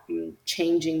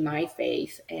 changing my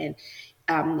faith. And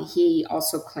he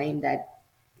also claimed that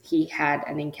he had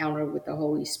an encounter with the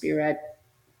Holy Spirit.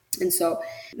 And so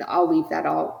I'll leave that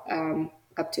all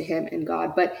up to him and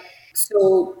God. But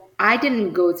so I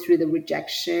didn't go through the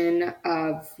rejection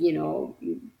of,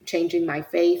 changing my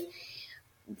faith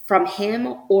from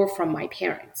him or from my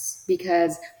parents,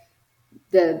 because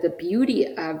the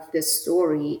beauty of this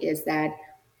story is that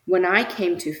when I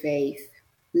came to faith,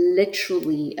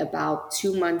 literally about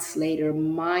 2 months later,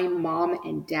 my mom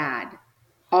and dad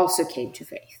also came to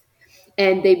faith.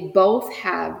 And they both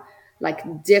have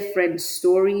like different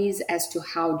stories as to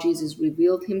how Jesus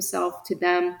revealed himself to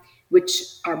them,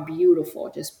 which are beautiful,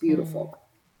 just Mm. beautiful.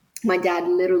 My dad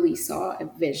literally saw a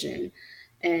vision,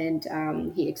 and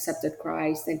he accepted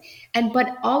Christ. And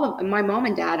but all of my mom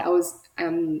and dad, I was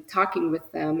talking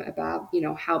with them about,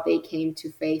 how they came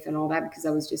to faith and all that, because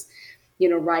I was just,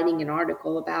 writing an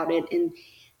article about it.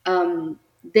 And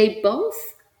they both,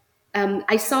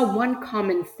 I saw one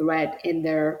common thread in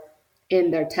their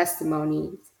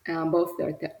testimonies, both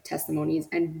their testimonies,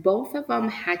 and both of them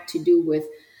had to do with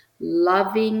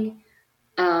loving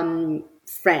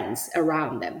friends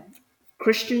around them,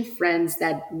 Christian friends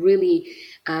that really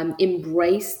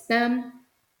embraced them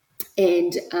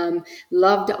and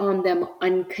loved on them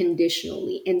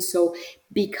unconditionally. And so,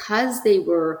 because they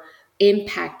were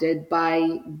impacted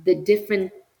by the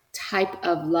different type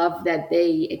of love that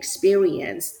they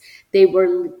experienced, they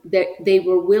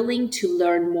were willing to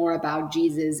learn more about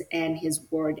Jesus and his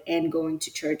word and going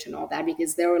to church and all that,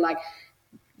 because they were like,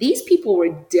 these people were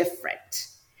different.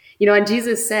 And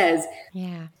Jesus says,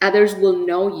 Yeah. others will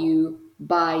know you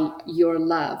by your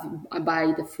love,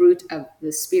 by the fruit of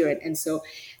the Spirit. And so,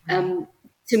 Right.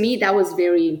 to me, that was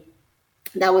very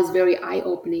eye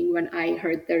opening when I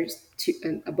heard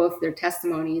both their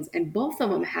testimonies, and both of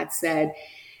them had said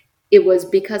it was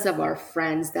because of our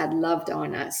friends that loved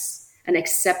on us and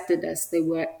accepted us the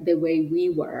way we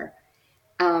were.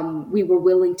 We were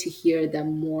willing to hear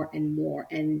them more and more,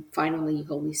 and finally,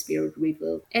 Holy Spirit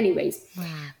revealed. Anyways,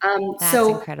 Wow. That's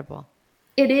so incredible.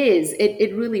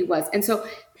 it really was. And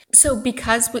so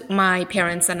because my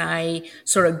parents and I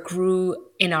sort of grew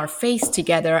in our faith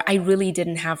together, I really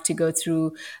didn't have to go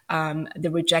through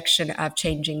the rejection of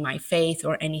changing my faith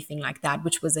or anything like that,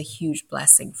 which was a huge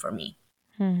blessing for me.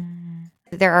 Hmm.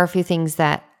 There are a few things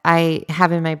that I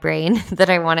have in my brain that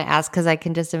I want to ask because I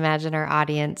can just imagine our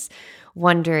audience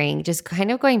wondering, just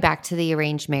kind of going back to the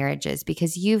arranged marriages,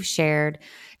 because you've shared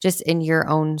just in your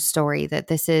own story that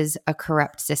this is a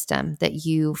corrupt system that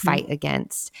you fight Mhm.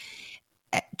 against.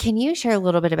 Can you share a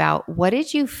little bit about what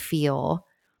did you feel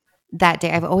that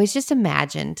day? I've always just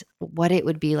imagined what it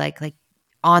would be like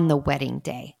on the wedding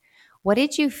day. What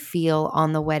did you feel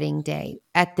on the wedding day?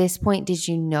 At this point, did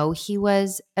you know he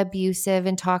was abusive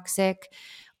and toxic?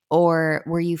 Or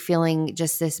were you feeling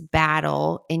just this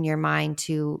battle in your mind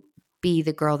to be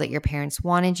the girl that your parents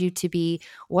wanted you to be?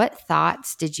 What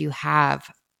thoughts did you have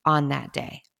on that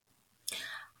day?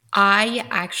 I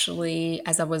actually,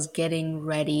 as I was getting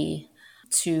ready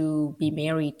to be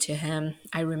married to him,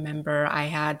 I remember I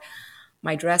had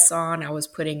my dress on, I was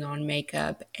putting on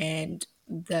makeup, and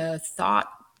the thought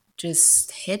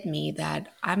just hit me that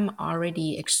I'm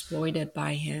already exploited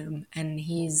by him and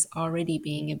he's already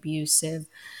being abusive,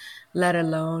 let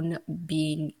alone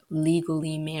being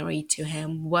legally married to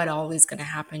him. What all is going to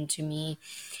happen to me?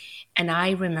 And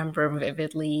I remember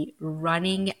vividly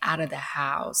running out of the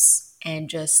house and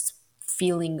just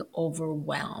feeling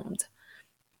overwhelmed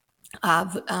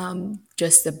of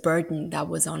just the burden that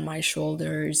was on my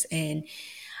shoulders. And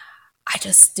I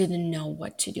just didn't know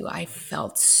what to do. I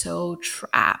felt so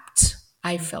trapped.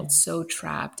 I felt Mhm. so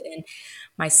trapped. And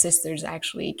my sisters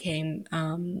actually came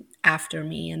after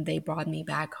me and they brought me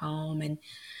back home. And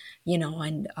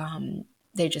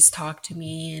they just talked to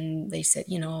me and they said,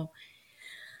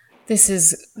 this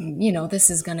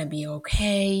is going to be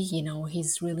okay.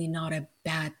 He's really not a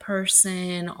bad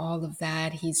person, all of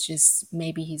that.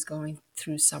 Maybe he's going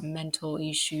through some mental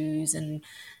issues and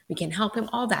we can help him,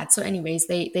 all that. So anyways,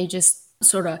 they just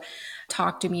sort of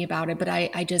talked to me about it. But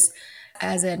I just,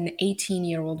 as an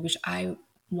 18-year-old, which I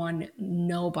want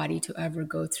nobody to ever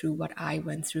go through what I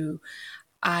went through,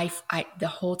 the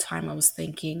whole time I was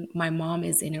thinking, my mom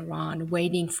is in Iran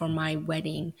waiting for my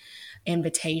wedding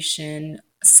invitation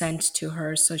sent to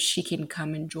her so she can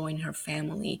come and join her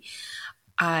family.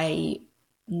 I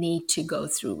need to go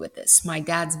through with this. My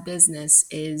dad's business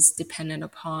is dependent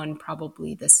upon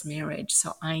probably this marriage,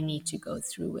 so I need to go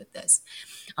through with this.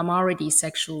 I'm already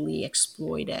sexually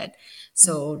exploited,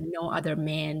 so Mhm. no other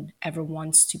man ever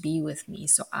wants to be with me,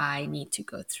 so I need to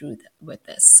go through with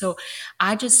this. So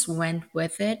I just went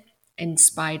with it in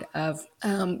spite of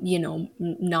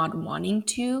not wanting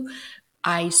to.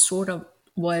 I sort of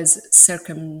was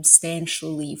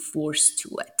circumstantially forced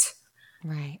to it.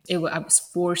 Right. I was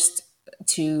forced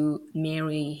to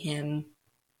marry him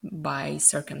by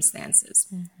circumstances.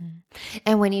 Mhm.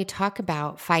 And when you talk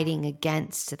about fighting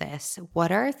against this,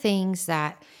 what are things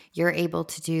that you're able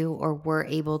to do or were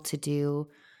able to do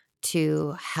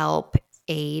to help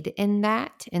aid in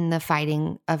that, in the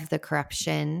fighting of the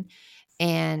corruption?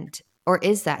 And, or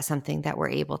is that something that we're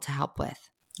able to help with?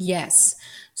 Yes.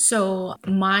 So,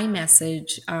 my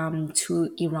message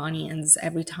to Iranians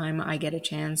every time I get a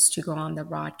chance to go on the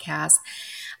broadcast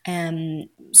and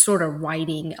sort of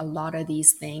writing a lot of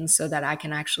these things so that I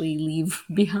can actually leave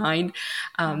behind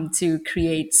to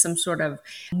create some sort of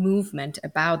movement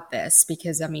about this,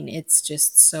 because I mean, it's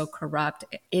just so corrupt,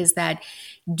 is that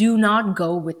do not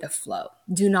go with the flow.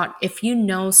 Do not, if you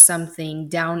know something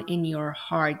down in your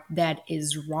heart that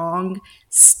is wrong,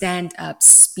 stand up,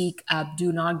 speak up,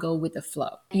 do not go with the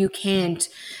flow. You can't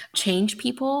change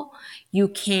people. You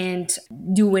can't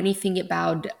do anything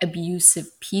about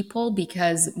abusive people,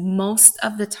 because most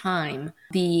of the time,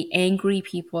 the angry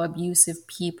people, abusive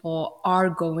people are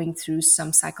going through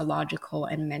some psychological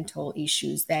and mental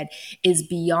issues that is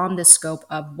beyond the scope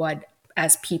of what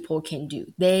as people can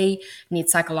do. They need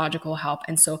psychological help.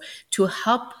 And so to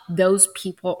help those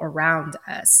people around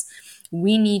us,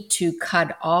 we need to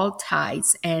cut all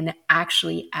ties and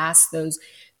actually ask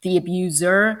the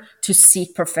abuser to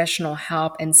seek professional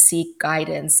help and seek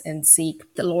guidance and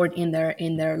seek the Lord in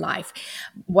their life.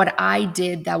 What I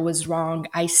did that was wrong,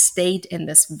 I stayed in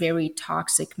this very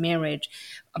toxic marriage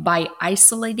by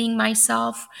isolating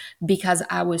myself because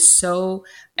I was so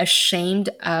ashamed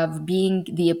of being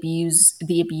the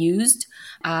abused.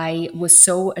 I was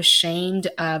so ashamed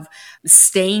of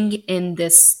staying in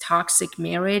this toxic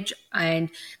marriage, and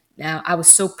I was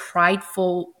so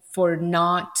prideful for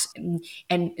not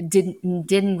and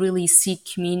didn't really seek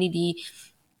community,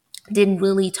 didn't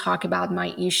really talk about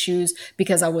my issues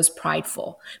because I was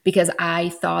prideful, because I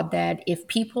thought that if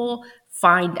people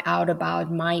find out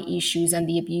about my issues and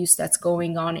the abuse that's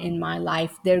going on in my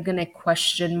life, they're going to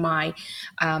question my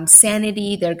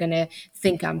sanity. They're going to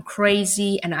think I'm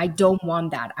crazy. And I don't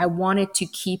want that. I wanted to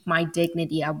keep my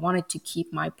dignity. I wanted to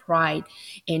keep my pride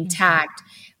Mhm. intact.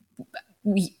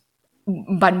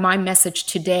 But my message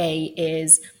today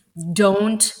is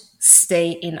don't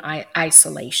stay in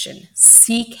isolation.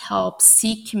 Seek help,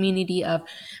 seek community of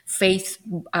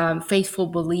faithful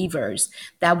believers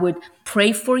that would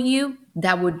pray for you,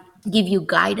 that would give you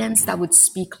guidance, that would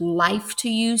speak life to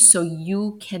you so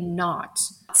you cannot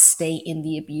stay in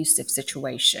the abusive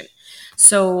situation.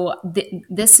 So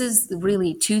this is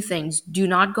really two things. Do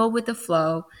not go with the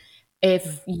flow.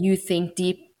 If you think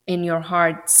deep in your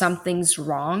heart something's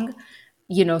wrong,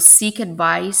 seek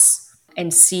advice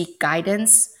and seek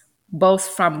guidance both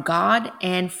from God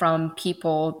and from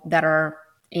people that are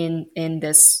in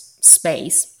this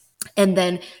space. And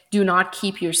then do not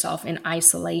keep yourself in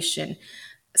isolation.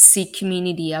 Seek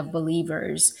community of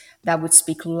believers that would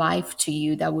speak life to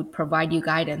you, that would provide you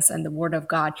guidance and the word of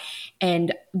God.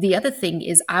 And the other thing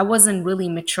is, I wasn't really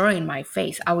mature in my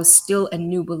faith. I was still a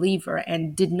new believer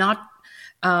and did not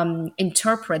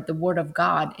interpret the word of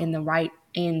God in the right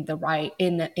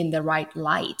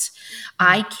light.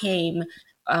 I came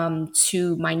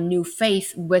to my new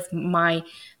faith with my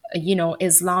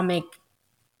Islamic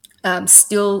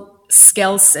still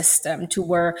scale system, to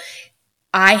where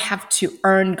I have to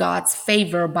earn God's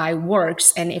favor by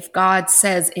works. And if God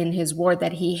says in his word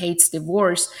that he hates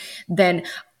divorce, then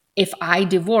if I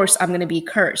divorce, I'm going to be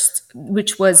cursed,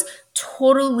 which was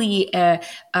totally a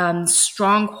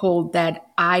stronghold that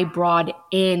I brought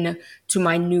in to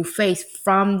my new faith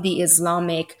from the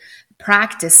Islamic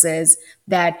practices,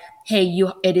 that hey,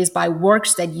 it is by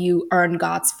works that you earn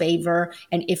God's favor,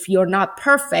 and if you're not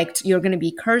perfect, you're going to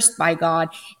be cursed by God,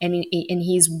 and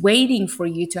he's waiting for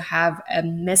you to have a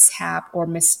mishap or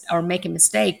make a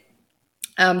mistake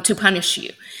to punish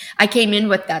you. I came in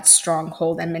with that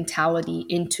stronghold and mentality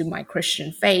into my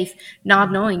Christian faith,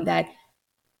 not knowing that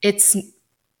it's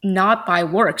not by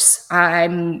works.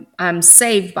 I'm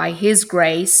saved by his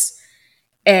grace,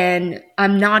 and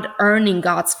I'm not earning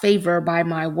God's favor by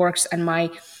my works and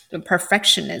my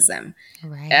perfectionism.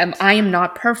 Right. I am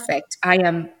not perfect. I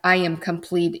am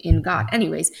complete in God.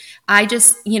 Anyways, I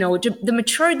just the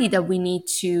maturity that we need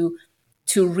to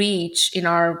reach in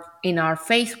our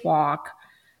faith walk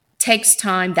takes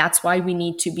time. That's why we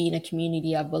need to be in a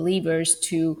community of believers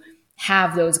to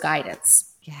have those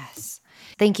guidance. Yes.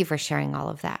 Thank you for sharing all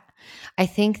of that. I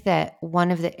think that one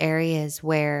of the areas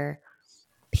where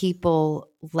people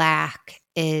lack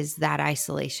is that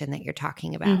isolation that you're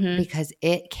talking about, Mm-hmm. because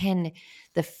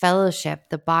the fellowship,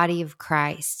 the body of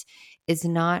Christ is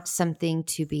not something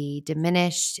to be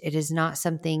diminished. It is not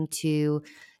something to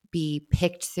be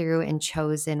picked through and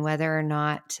chosen, whether or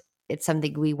not it's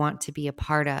something we want to be a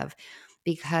part of,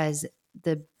 because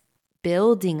the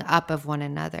building up of one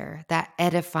another, that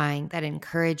edifying, that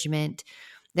encouragement.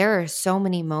 There are so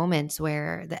many moments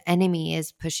where the enemy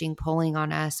is pushing, pulling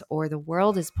on us, or the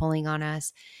world is pulling on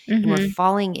us, and we're Mm-hmm.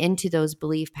 falling into those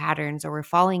belief patterns, or we're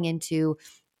falling into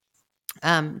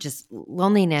just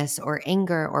loneliness or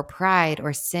anger or pride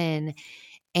or sin.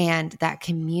 And that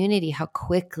community, how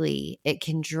quickly it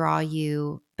can draw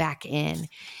you back in.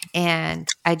 And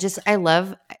I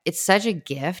love, it's such a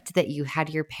gift that you had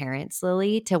your parents,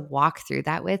 Lily, to walk through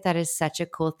that with. That is such a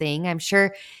cool thing. I'm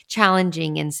sure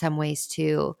challenging in some ways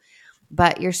too,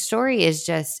 but your story is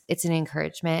just, it's an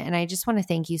encouragement. And I just want to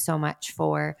thank you so much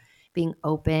for being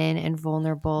open and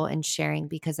vulnerable and sharing,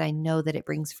 because I know that it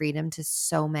brings freedom to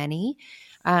so many.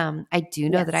 I do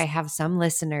know that I Yes. have some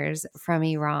listeners from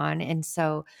Iran. And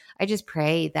so I just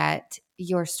pray that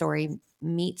your story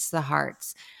meets the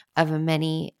hearts of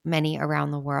many, many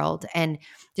around the world. And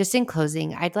just in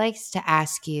closing, I'd like to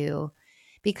ask you,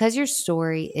 Because your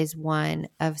story is one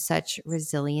of such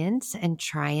resilience and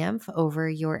triumph over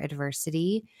your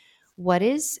adversity, what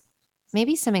is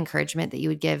maybe some encouragement that you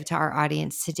would give to our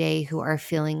audience today who are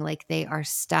feeling like they are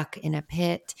stuck in a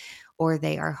pit, or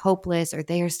they are hopeless, or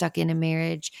they are stuck in a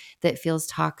marriage that feels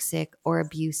toxic or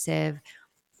abusive?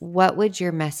 What would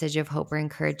your message of hope or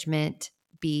encouragement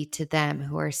be to them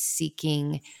who are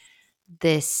seeking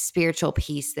this spiritual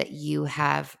peace that you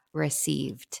have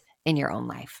received in your own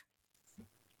life?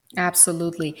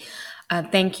 Absolutely.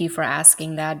 Thank you for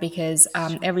asking that, because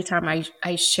every time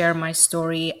I share my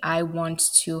story, I want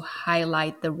to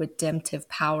highlight the redemptive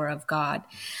power of God,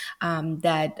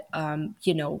 that,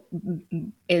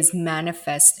 is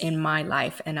manifest in my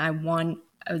life. And I want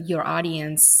your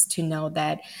audience to know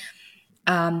that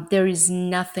there is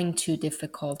nothing too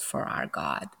difficult for our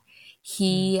God.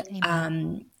 He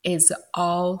Amen. is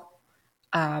all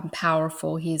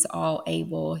powerful. He's all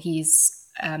able. He's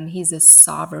a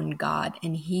sovereign God,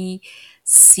 and He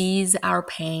sees our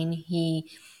pain. He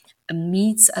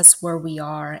meets us where we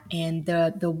are, and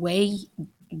the way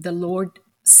the Lord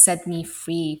set me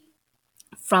free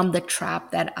from the trap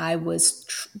that I was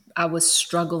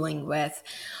struggling with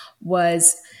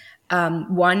was,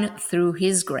 one, through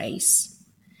His grace,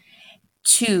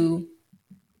 two,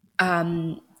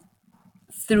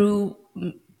 through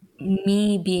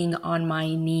me being on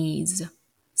my knees,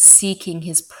 seeking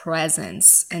His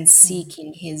presence and Mm.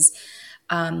 seeking His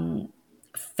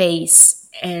face,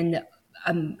 and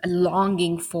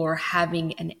longing for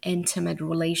having an intimate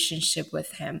relationship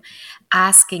with Him,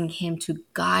 asking Him to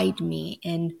guide me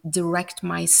and direct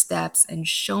my steps and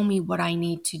show me what I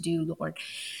need to do, Lord,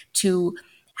 to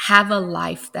have a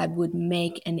life that would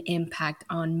make an impact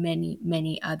on many,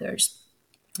 many others.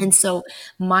 And so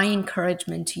my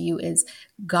encouragement to you is,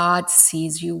 God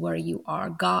sees you where you are.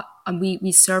 God, and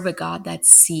we serve a God that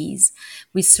sees.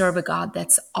 We serve a God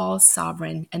that's all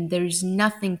sovereign, and there is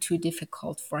nothing too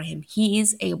difficult for Him. He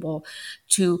is able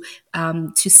to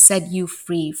set you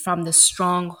free from the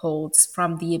strongholds,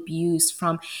 from the abuse,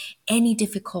 from any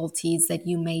difficulties that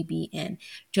you may be in.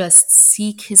 Just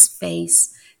seek His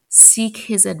face, seek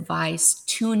His advice,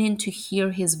 tune in to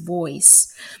hear His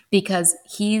voice, because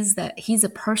he's a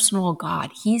personal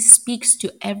God. He speaks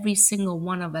to every single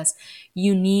one of us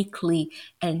uniquely,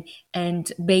 and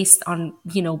based on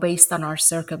our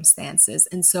circumstances.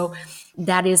 And so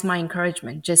that is my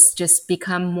encouragement. Just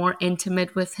become more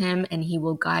intimate with Him, and He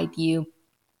will guide you,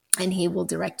 and He will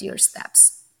direct your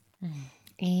steps.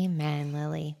 Amen,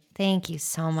 Lily. Thank you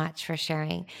so much for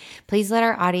sharing. Please let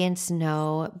our audience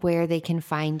know where they can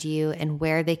find you and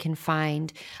where they can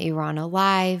find Iran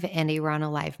Alive and Iran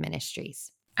Alive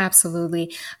Ministries.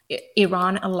 Absolutely.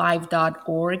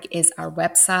 IranAlive.org is our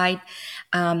website.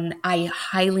 I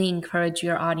highly encourage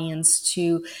your audience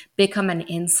to become an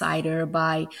insider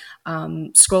by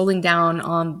scrolling down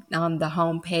on the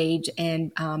homepage,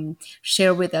 and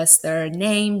share with us their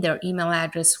name, their email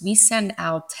address. We send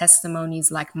out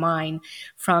testimonies like mine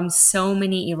from so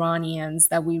many Iranians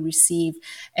that we receive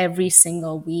every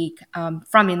single week,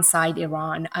 from inside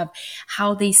Iran, of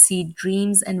how they see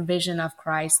dreams and vision of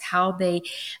Christ, how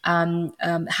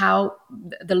the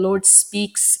Lord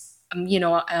speaks,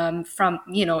 from,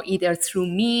 either through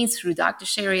me, through Dr.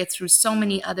 Sharia, through so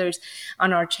many others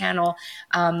on our channel,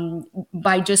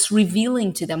 by just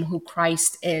revealing to them who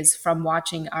Christ is from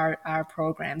watching our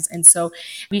programs. And so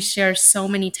we share so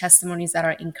many testimonies that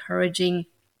are encouraging,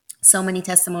 so many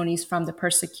testimonies from the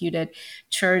persecuted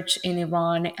church in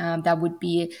Iran, that would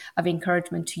be of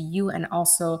encouragement to you, and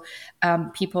also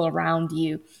people around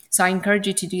you. So I encourage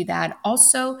you to do that.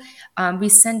 Also, we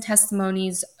send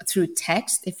testimonies through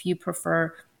text. If you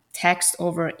prefer text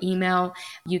over email,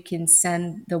 you can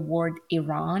send the word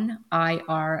Iran,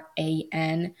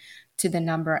 IRAN, to the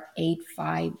number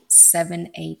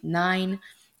 85789.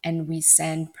 And we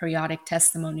send periodic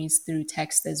testimonies through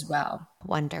text as well.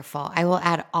 Wonderful. I will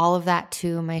add all of that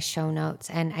to my show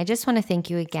notes. And I just want to thank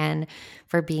you again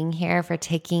for being here, for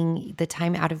taking the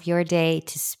time out of your day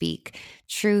to speak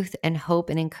truth and hope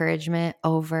and encouragement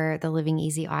over the Living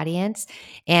Easy audience.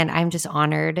 And I'm just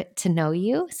honored to know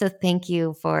you. So thank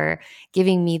you for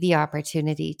giving me the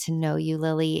opportunity to know you,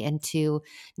 Lily, and to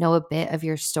know a bit of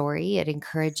your story. It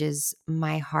encourages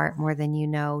my heart more than you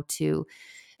know to,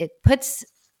 it puts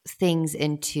things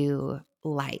into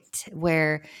light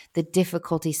where the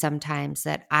difficulty sometimes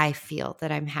that I feel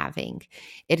that I'm having,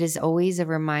 it is always a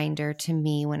reminder to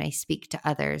me when I speak to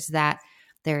others that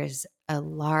there's a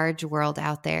large world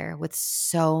out there with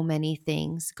so many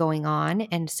things going on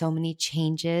and so many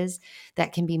changes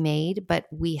that can be made, but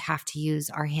we have to use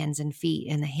our hands and feet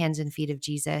and the hands and feet of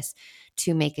Jesus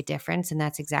to make a difference. And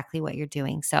that's exactly what you're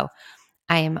doing. So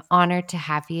I am honored to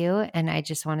have you, and I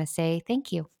just want to say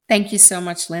thank you. Thank you so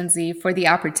much, Lindsay, for the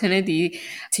opportunity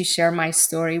to share my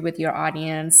story with your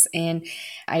audience. And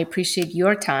I appreciate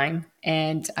your time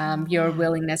and your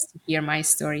willingness to hear my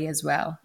story as well.